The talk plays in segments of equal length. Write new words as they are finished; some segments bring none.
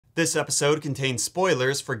This episode contains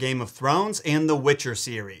spoilers for Game of Thrones and the Witcher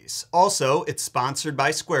series. Also, it's sponsored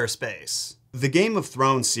by Squarespace. The Game of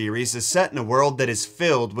Thrones series is set in a world that is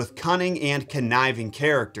filled with cunning and conniving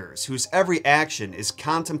characters whose every action is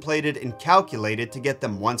contemplated and calculated to get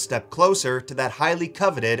them one step closer to that highly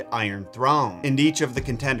coveted Iron Throne. And each of the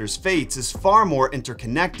contenders' fates is far more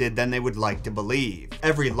interconnected than they would like to believe.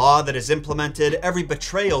 Every law that is implemented, every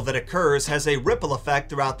betrayal that occurs has a ripple effect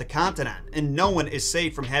throughout the continent, and no one is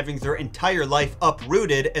safe from having their entire life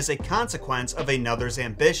uprooted as a consequence of another's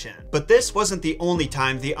ambition. But this wasn't the only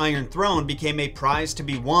time the Iron Throne became a prize to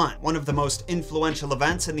be won. One of the most influential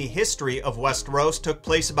events in the history of Westeros took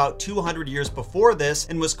place about 200 years before this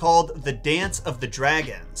and was called the Dance of the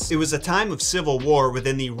Dragons. It was a time of civil war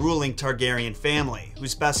within the ruling Targaryen family,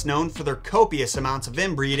 who's best known for their copious amounts of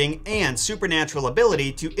inbreeding and supernatural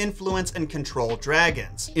ability to influence and control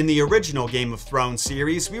dragons. In the original Game of Thrones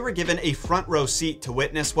series, we were given a front row seat to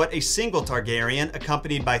witness what a single Targaryen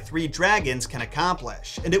accompanied by 3 dragons can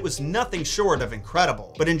accomplish, and it was nothing short of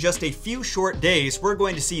incredible. But in just a few short days, we're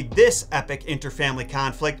going to see this epic interfamily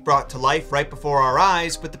conflict brought to life right before our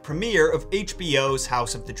eyes with the premiere of HBO's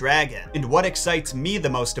House of the Dragon. And what excites me the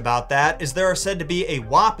most about that is there are said to be a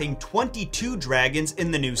whopping 22 dragons in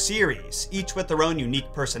the new series, each with their own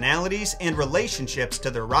unique personalities and relationships to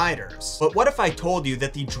their riders. But what if I told you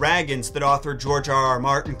that the dragons that author George R.R.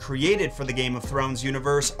 Martin created for the Game of Thrones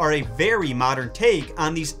universe are a very modern take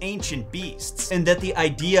on these ancient beasts, and that the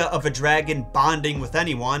idea of a dragon bonding with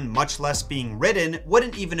anyone, much less being ridden,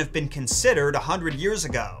 wouldn't even have been considered 100 years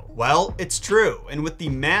ago? Well, it's true, and with the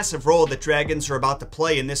massive role that dragons are about to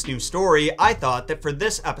play in this new story, I thought that for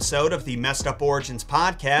this episode of the Messed Up Origins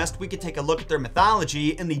podcast, we could take a look at their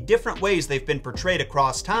mythology and the different ways they've been portrayed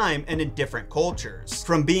across time and in different cultures.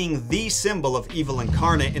 From being the symbol of evil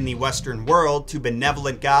incarnate in the Western world to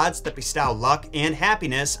benevolent gods that bestow luck and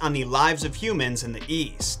happiness on the lives of humans in the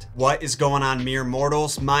East. What is going on, mere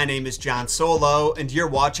mortals? My name is Jon Solo, and you're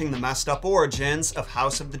watching the Messed Up Origins of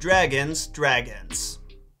House of the Dragons, Dragons.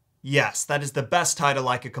 Yes, that is the best title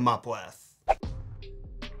I could come up with.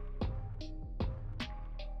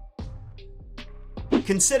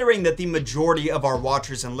 Considering that the majority of our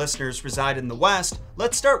watchers and listeners reside in the West,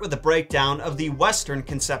 let's start with a breakdown of the Western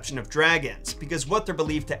conception of dragons, because what they're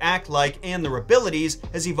believed to act like and their abilities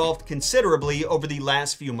has evolved considerably over the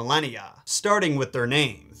last few millennia. Starting with their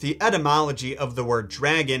name. The etymology of the word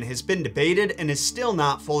dragon has been debated and is still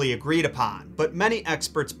not fully agreed upon, but many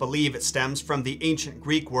experts believe it stems from the ancient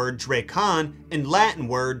Greek word drakon and Latin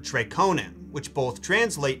word draconem, which both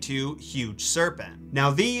translate to huge serpent. Now,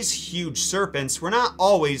 these huge serpents were not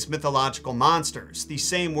always mythological monsters. These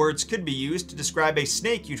same words could be used to describe a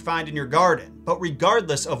snake you'd find in your garden, but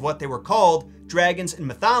regardless of what they were called, dragons in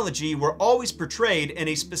mythology were always portrayed in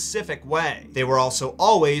a specific way. They were also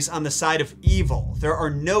always on the side of evil. There are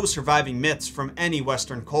no surviving myths from any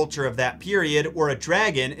Western culture of that period where a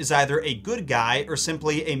dragon is either a good guy or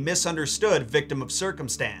simply a misunderstood victim of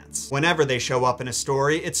circumstance. Whenever they show up in a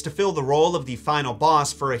story, it's to fill the role of the final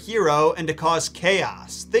boss for a hero and to cause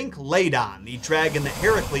chaos. Think Ladon, the dragon that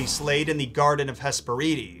Heracles slayed in the Garden of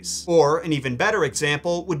Hesperides. Or an even better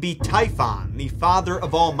example would be Typhon, the father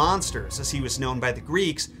of all monsters, as he was known by the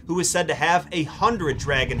Greeks, who is said to have 100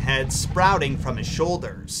 dragon heads sprouting from his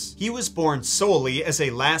shoulders. He was born solely as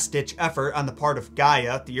a last-ditch effort on the part of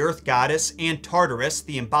Gaia, the earth goddess, and Tartarus,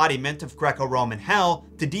 the embodiment of Greco-Roman hell,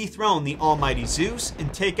 to dethrone the almighty Zeus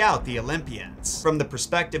and take out the Olympians. From the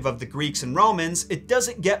perspective of the Greeks and Romans, it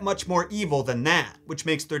doesn't get much more evil than that, which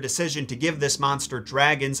makes their decision to give this monster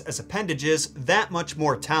dragons as appendages that much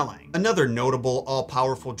more telling. Another notable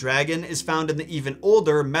all-powerful dragon is found in the even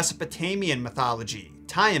older Mesopotamian mythology.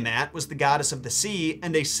 Tiamat was the goddess of the sea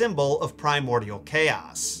and a symbol of primordial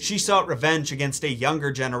chaos. She sought revenge against a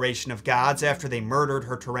younger generation of gods after they murdered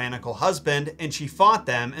her tyrannical husband, and she fought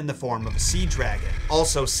them in the form of a sea dragon.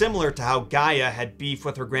 Also similar to how Gaia had beef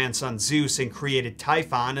with her grandson Zeus and created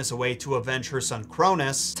Typhon as a way to avenge her son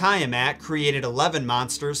Cronus, Tiamat created 11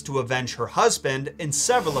 monsters to avenge her husband, and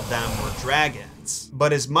several of them were dragons.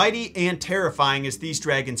 But as mighty and terrifying as these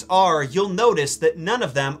dragons are, you'll notice that none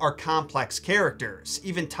of them are complex characters.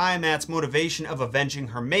 Even Tiamat's motivation of avenging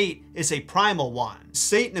her mate is a primal one.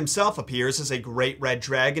 Satan himself appears as a great red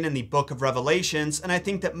dragon in the Book of Revelations, and I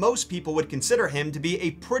think that most people would consider him to be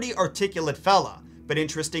a pretty articulate fella, but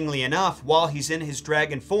interestingly enough, while he's in his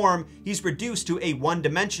dragon form, he's reduced to a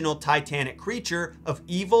one-dimensional titanic creature of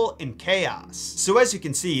evil and chaos. So as you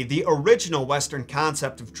can see, the original Western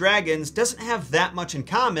concept of dragons doesn't have that much in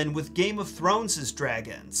common with Game of Thrones'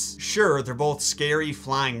 dragons. Sure, they're both scary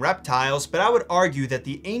flying reptiles, but I would argue that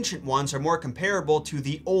the ancient ones are more comparable to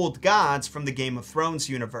the old gods from the Game of Thrones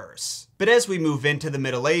universe. But as we move into the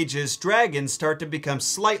Middle Ages, dragons start to become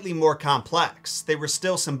slightly more complex. They were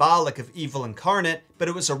still symbolic of evil incarnate, but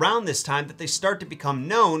it was around this time that they start to become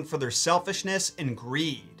known for their selfishness and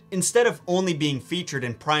greed. Instead of only being featured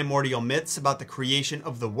in primordial myths about the creation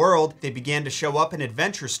of the world, they began to show up in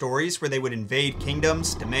adventure stories where they would invade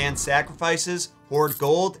kingdoms, demand sacrifices, hoard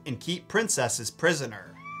gold, and keep princesses prisoner.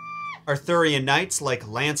 Arthurian knights like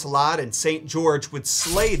Lancelot and St. George would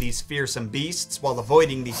slay these fearsome beasts while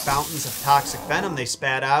avoiding the fountains of toxic venom they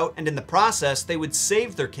spat out, and in the process they would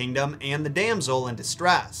save their kingdom and the damsel in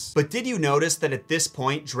distress. But did you notice that at this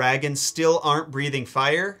point dragons still aren't breathing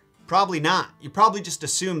fire? Probably not. You probably just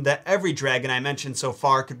assumed that every dragon I mentioned so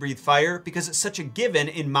far could breathe fire because it's such a given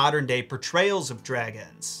in modern day portrayals of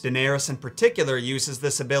dragons. Daenerys in particular uses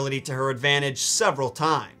this ability to her advantage several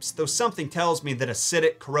times, though something tells me that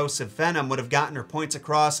acidic, corrosive venom would have gotten her points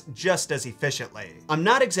across just as efficiently. I'm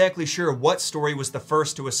not exactly sure what story was the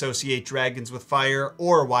first to associate dragons with fire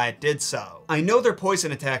or why it did so. I know their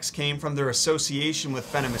poison attacks came from their association with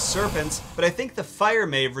venomous serpents, but I think the fire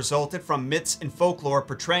may have resulted from myths and folklore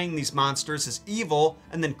portraying these monsters as evil,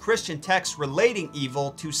 and then Christian texts relating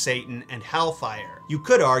evil to Satan and hellfire. You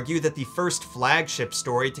could argue that the first flagship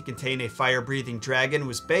story to contain a fire-breathing dragon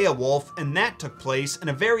was Beowulf, and that took place in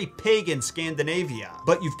a very pagan Scandinavia.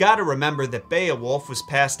 But you've got to remember that Beowulf was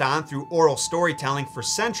passed on through oral storytelling for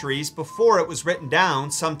centuries before it was written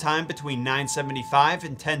down sometime between 975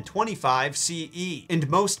 and 1025 CE. And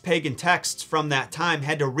most pagan texts from that time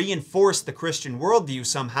had to reinforce the Christian worldview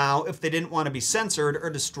somehow if they didn't want to be censored or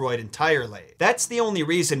destroyed entirely. That's the only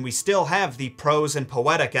reason we still have the prose and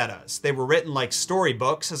poetic Eddas. They were written like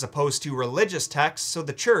storybooks as opposed to religious texts, so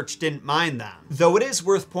the church didn't mind them. Though it is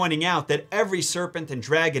worth pointing out that every serpent and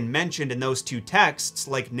dragon mentioned in those two texts,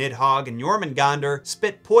 like Nidhogg and Jormungandr,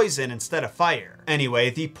 spit poison instead of fire. Anyway,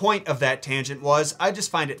 the point of that tangent was, I just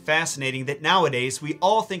find it fascinating that nowadays we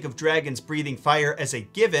all think of dragons breathing fire as a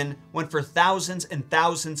given, when for thousands and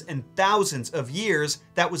thousands and thousands of years,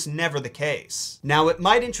 that was never the case. Now, it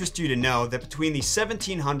might interest you to know that between the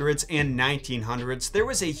 1700s and 1900s, there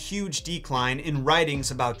was a huge decline in writings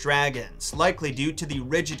about dragons, likely due to the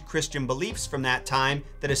rigid Christian beliefs from that time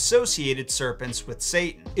that associated serpents with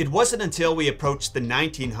Satan. It wasn't until we approached the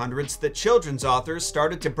 1900s that children's authors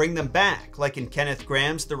started to bring them back, like in Kenneth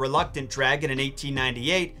Graham's The Reluctant Dragon in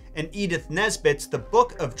 1898, and Edith Nesbit's The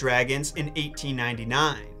Book of Dragons in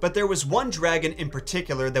 1899. But there was one dragon in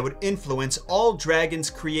particular that would influence all dragons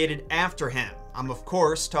created after him. I'm of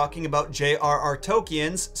course talking about J.R.R.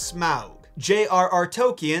 Tolkien's Smaug. J.R.R.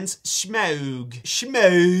 Tolkien's Smaug.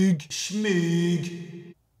 Smaug.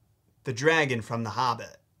 Smaug. The dragon from The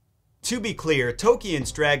Hobbit. To be clear,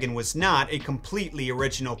 Tolkien's dragon was not a completely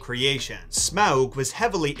original creation. Smaug was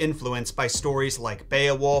heavily influenced by stories like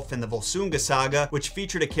Beowulf and the Volsunga Saga, which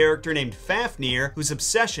featured a character named Fafnir, whose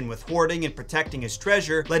obsession with hoarding and protecting his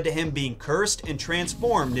treasure led to him being cursed and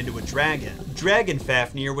transformed into a dragon. Dragon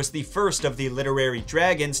Fafnir was the first of the literary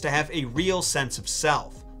dragons to have a real sense of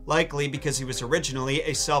self, likely because he was originally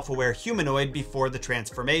a self-aware humanoid before the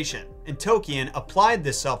transformation, and Tolkien applied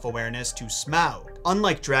this self-awareness to Smaug.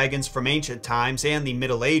 Unlike dragons from ancient times and the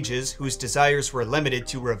Middle Ages, whose desires were limited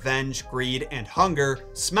to revenge, greed, and hunger,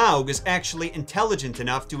 Smaug is actually intelligent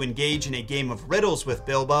enough to engage in a game of riddles with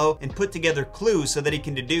Bilbo and put together clues so that he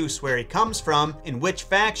can deduce where he comes from and which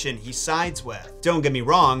faction he sides with. Don't get me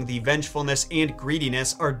wrong, the vengefulness and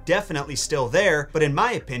greediness are definitely still there, but in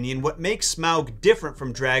my opinion, what makes Smaug different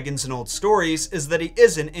from dragons in old stories is that he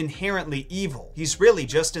isn't inherently evil. He's really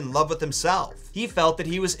just in love with himself. He felt that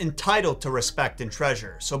he was entitled to respect and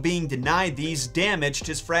treasure, so being denied these damaged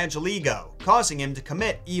his fragile ego, causing him to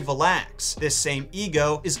commit evil acts. This same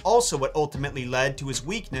ego is also what ultimately led to his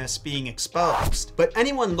weakness being exposed. But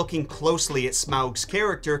anyone looking closely at Smaug's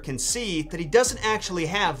character can see that he doesn't actually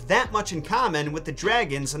have that much in common with the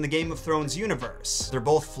dragons in the Game of Thrones universe. They're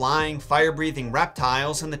both flying, fire-breathing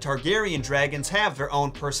reptiles, and the Targaryen dragons have their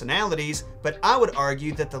own personalities, but I would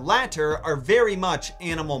argue that the latter are very much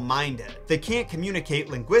animal-minded. They can't communicate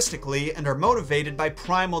linguistically and are motivated by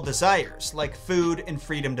primal desires, like food and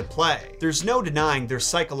freedom to play. Their There's no denying they're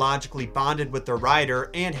psychologically bonded with their rider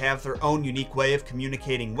and have their own unique way of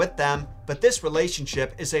communicating with them, but this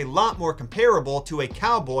relationship is a lot more comparable to a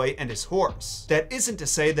cowboy and his horse. That isn't to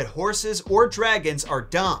say that horses or dragons are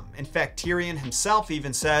dumb. In fact, Tyrion himself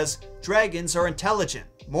even says, dragons are intelligent,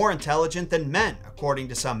 more intelligent than men, according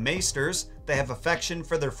to some maesters. They have affection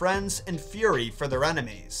for their friends and fury for their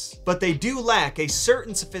enemies. But they do lack a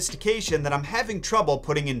certain sophistication that I'm having trouble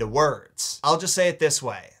putting into words. I'll just say it this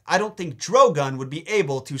way. I don't think Drogon would be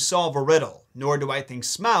able to solve a riddle, nor do I think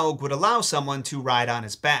Smaug would allow someone to ride on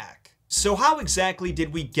his back. So how exactly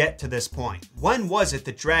did we get to this point? When was it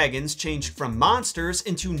that dragons changed from monsters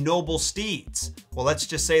into noble steeds? Well, let's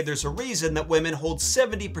just say there's a reason that women hold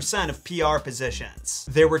 70% of PR positions.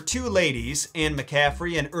 There were two ladies, Anne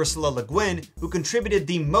McCaffrey and Ursula Le Guin, who contributed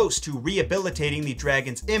the most to rehabilitating the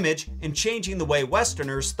dragon's image and changing the way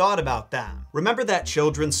Westerners thought about them. Remember that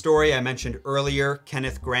children's story I mentioned earlier,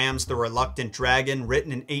 Kenneth Graham's The Reluctant Dragon,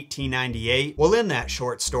 written in 1898? Well, in that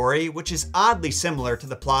short story, which is oddly similar to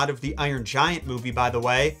the plot of the Iron Giant movie, by the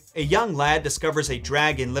way, a young lad discovers a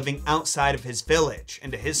dragon living outside of his village,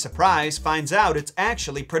 and to his surprise finds out it's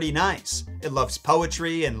actually pretty nice. It loves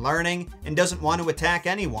poetry and learning, and doesn't want to attack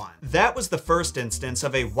anyone. That was the first instance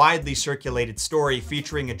of a widely circulated story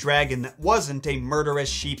featuring a dragon that wasn't a murderous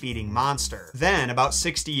sheep-eating monster. Then, about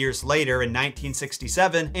 60 years later in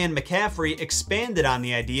 1967, Anne McCaffrey expanded on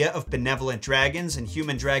the idea of benevolent dragons and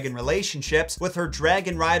human-dragon relationships with her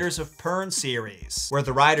Dragon Riders of Pern series, where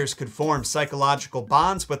the riders could form psychological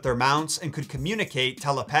bonds with their mounts and could communicate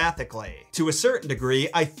telepathically. To a certain degree,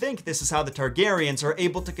 I think this is how the Targaryens are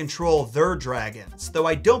able to control their dragons, though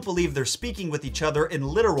I don't believe they're speaking with each other in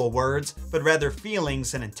literal words, but rather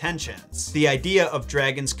feelings and intentions. The idea of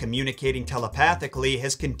dragons communicating telepathically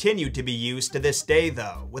has continued to be used to this day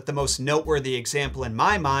though, with the most noteworthy example in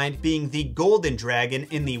my mind being the Golden Dragon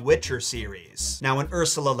in the Witcher series. Now in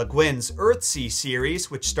Ursula Le Guin's Earthsea series,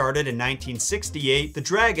 which started in 1968, the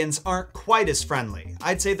dragons aren't quite as friendly.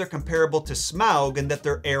 I'd say they're comparable to Smaug in that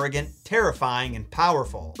they're arrogant, terrifying, and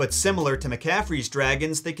powerful. But similar to McCaffrey's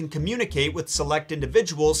dragons, they can communicate with select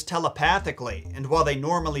individuals telepathically, and while they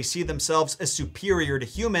normally see themselves as superior to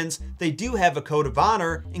humans, they do have a code of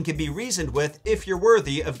honor and can be reasoned with if you're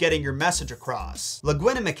worthy of getting your message across. Le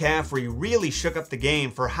Guin and McCaffrey really shook up the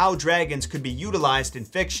game for how dragons could be utilized in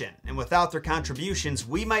fiction, and without their contributions,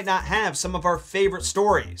 we might not have some of our favorite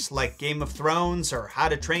stories, like Game of Thrones, or How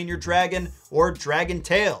to Train Your Dragon, or Dragon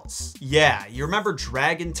Tales. Yeah, you remember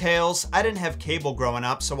Dragon Tales? I didn't have cable growing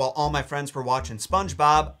up, so while all my friends were watching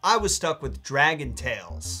SpongeBob, I was stuck with Dragon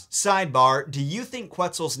Tales. Sidebar, do you think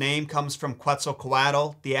Quetzal's name comes from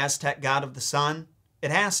Quetzalcoatl, the Aztec god of the sun?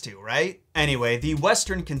 It has to, right? Anyway, the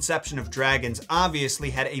Western conception of dragons obviously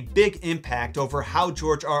had a big impact over how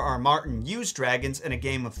George R.R. Martin used dragons in A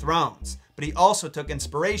Game of Thrones, but he also took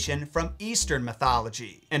inspiration from Eastern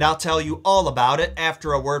mythology. And I'll tell you all about it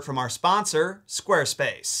after a word from our sponsor,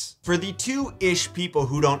 Squarespace. For the two-ish people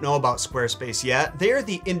who don't know about Squarespace yet, they're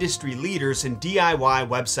the industry leaders in DIY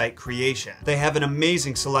website creation. They have an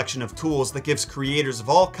amazing selection of tools that gives creators of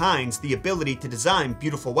all kinds the ability to design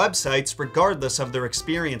beautiful websites regardless of their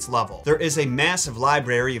experience level. There is a massive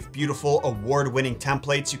library of beautiful, award-winning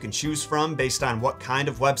templates you can choose from based on what kind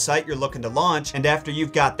of website you're looking to launch, and after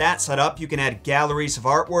you've got that set up, you can add galleries of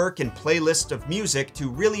artwork and playlists of music to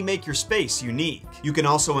really make your space unique. You can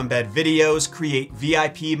also embed videos, create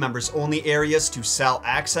VIP members-only areas to sell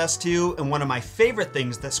access to, and one of my favorite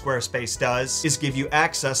things that Squarespace does is give you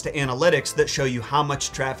access to analytics that show you how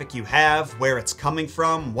much traffic you have, where it's coming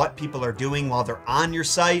from, what people are doing while they're on your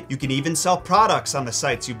site. You can even sell products on the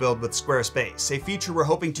sites you build with Squarespace, a feature we're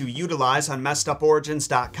hoping to utilize on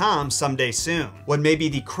messeduporigins.com someday soon. What may be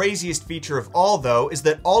the craziest feature of all, though, is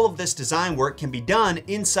that all of this design work can be done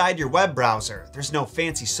inside your web browser. There's no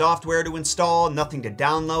fancy software to install, nothing to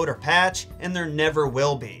download or patch, and there never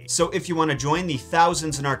will be. So if you want to join the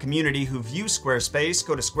thousands in our community who've used Squarespace,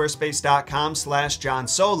 go to squarespace.com/Jon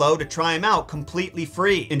Solo to try them out completely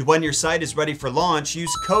free. And when your site is ready for launch,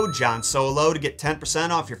 use code Jon Solo to get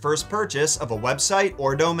 10% off your first purchase of a website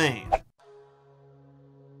or domain.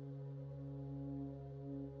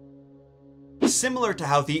 Similar to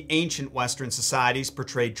how the ancient Western societies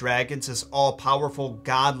portrayed dragons as all-powerful,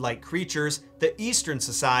 godlike creatures, the Eastern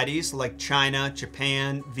societies like China,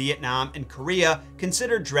 Japan, Vietnam, and Korea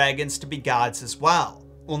considered dragons to be gods as well.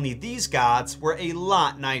 Only these gods were a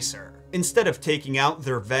lot nicer. Instead of taking out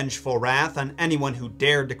their vengeful wrath on anyone who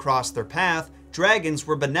dared to cross their path, dragons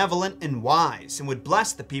were benevolent and wise and would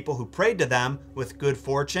bless the people who prayed to them with good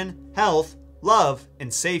fortune, health, love,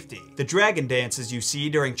 and safety. The dragon dances you see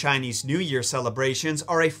during Chinese New Year celebrations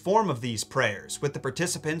are a form of these prayers, with the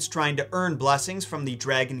participants trying to earn blessings from the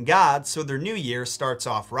dragon god so their new year starts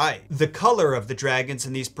off right. The color of the dragons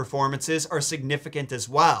in these performances are significant as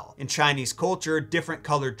well. In Chinese culture, different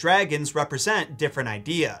colored dragons represent different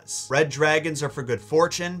ideas. Red dragons are for good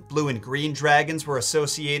fortune, blue and green dragons were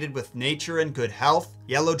associated with nature and good health,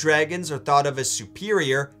 yellow dragons are thought of as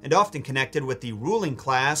superior and often connected with the ruling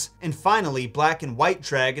class, and finally, black and white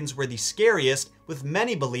dragons were the scariest, with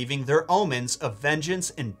many believing they're omens of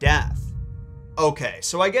vengeance and death. Okay,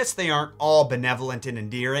 so I guess they aren't all benevolent and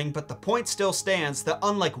endearing, but the point still stands that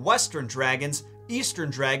unlike Western dragons, Eastern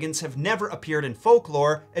dragons have never appeared in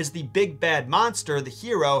folklore as the big bad monster the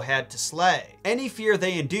hero had to slay. Any fear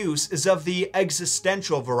they induce is of the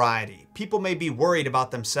existential variety. People may be worried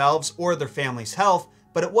about themselves or their family's health,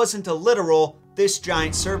 but it wasn't a literal, "this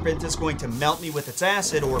giant serpent is going to melt me with its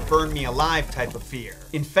acid or burn me alive" type of fear.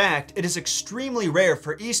 In fact, it is extremely rare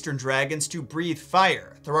for Eastern dragons to breathe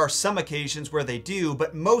fire. There are some occasions where they do,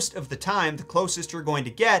 but most of the time the closest you're going to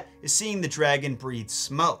get is seeing the dragon breathe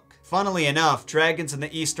smoke. Funnily enough, dragons in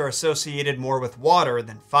the East are associated more with water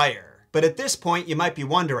than fire. But at this point you might be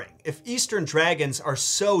wondering, if Eastern dragons are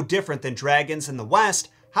so different than dragons in the West,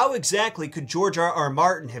 how exactly could George R.R.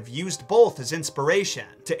 Martin have used both as inspiration?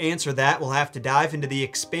 To answer that, we'll have to dive into the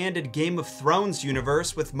expanded Game of Thrones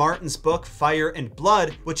universe with Martin's book Fire and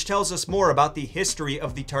Blood, which tells us more about the history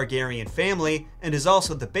of the Targaryen family and is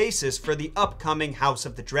also the basis for the upcoming House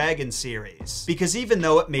of the Dragon series. Because even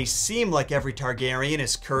though it may seem like every Targaryen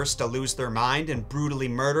is cursed to lose their mind and brutally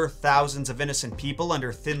murder thousands of innocent people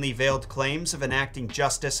under thinly veiled claims of enacting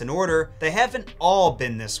justice and order, they haven't all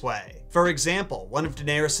been this way. For example, one of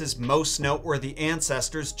Daenerys' most noteworthy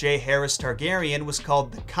ancestors, Jaehaerys Targaryen, was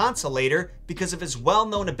called the Consolator because of his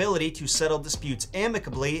well-known ability to settle disputes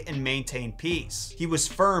amicably and maintain peace. He was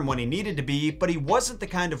firm when he needed to be, but he wasn't the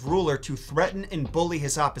kind of ruler to threaten and bully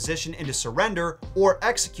his opposition into surrender or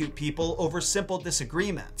execute people over simple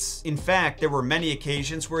disagreements. In fact, there were many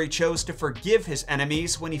occasions where he chose to forgive his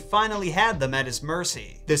enemies when he finally had them at his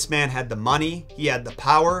mercy. This man had the money, he had the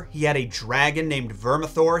power, he had a dragon named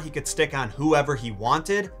Vermithor he could stick on whoever he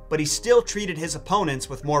wanted, but he still treated his opponents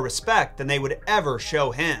with more respect than they would ever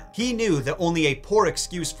show him. He knew that only a poor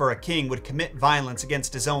excuse for a king would commit violence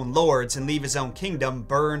against his own lords and leave his own kingdom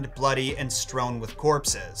burned, bloody, and strewn with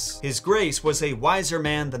corpses. His Grace was a wiser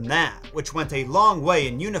man than that, which went a long way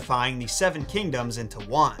in unifying the 7 kingdoms into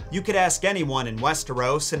one. You could ask anyone in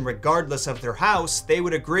Westeros, and regardless of their house, they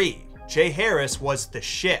would agree. Jaehaerys was the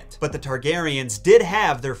shit, but the Targaryens did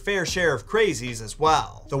have their fair share of crazies as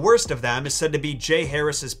well. The worst of them is said to be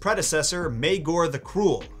Jaehaerys' predecessor, Maegor the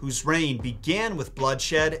Cruel, whose reign began with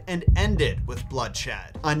bloodshed and ended with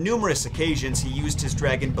bloodshed. On numerous occasions, he used his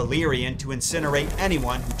dragon Balerion to incinerate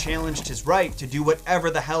anyone who challenged his right to do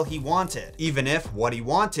whatever the hell he wanted, even if what he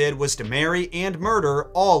wanted was to marry and murder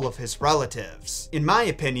all of his relatives. In my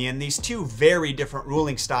opinion, these two very different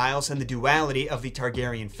ruling styles and the duality of the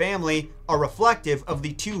Targaryen family are reflective of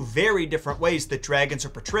the two very different ways that dragons are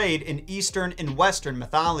portrayed in Eastern and Western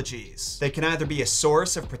mythologies. They can either be a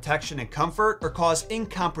source of protection and comfort or cause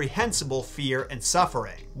incomprehensible fear and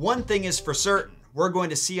suffering. One thing is for certain, we're going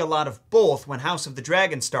to see a lot of both when House of the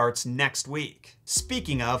Dragon starts next week.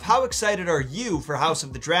 Speaking of, how excited are you for House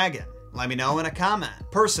of the Dragon? Let me know in a comment.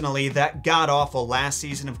 Personally, that god-awful last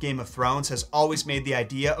season of Game of Thrones has always made the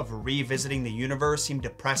idea of revisiting the universe seem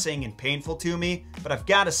depressing and painful to me, but I've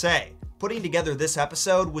gotta say, putting together this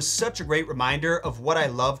episode was such a great reminder of what I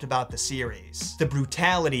loved about the series. The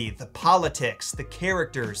brutality, the politics, the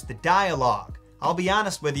characters, the dialogue. I'll be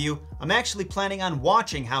honest with you, I'm actually planning on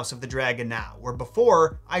watching House of the Dragon now, where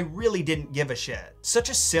before, I really didn't give a shit. Such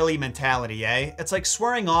a silly mentality, eh? It's like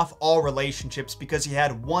swearing off all relationships because you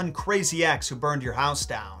had one crazy ex who burned your house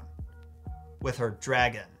down with her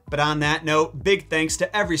dragon. But on that note, big thanks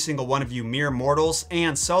to every single one of you mere mortals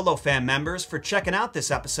and SoloFam members for checking out this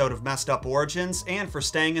episode of Messed Up Origins and for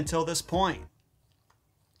staying until this point.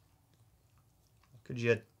 Could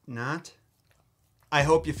you not? I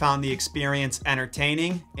hope you found the experience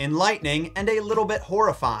entertaining, enlightening, and a little bit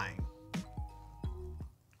horrifying.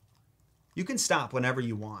 You can stop whenever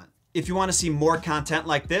you want. If you want to see more content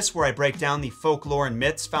like this where I break down the folklore and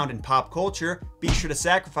myths found in pop culture, be sure to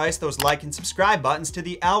sacrifice those like and subscribe buttons to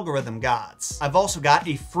the algorithm gods. I've also got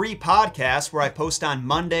a free podcast where I post on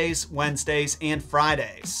Mondays, Wednesdays, and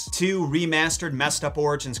Fridays. 2 remastered Messed Up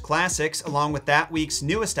Origins classics along with that week's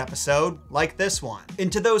newest episode, like this one. And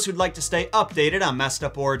to those who'd like to stay updated on Messed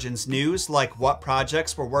Up Origins news, like what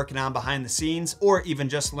projects we're working on behind the scenes, or even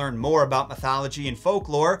just learn more about mythology and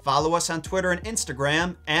folklore, follow us on Twitter and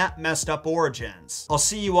Instagram at messed up origins. I'll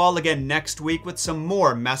see you all again next week with some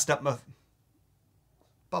more messed up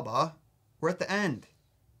Bubba, we're at the end.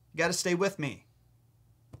 You gotta stay with me.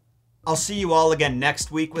 I'll see you all again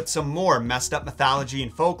next week with some more messed up mythology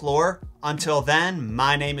and folklore. Until then,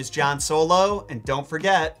 my name is Jon Solo, and don't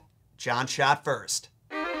forget, Jon shot first.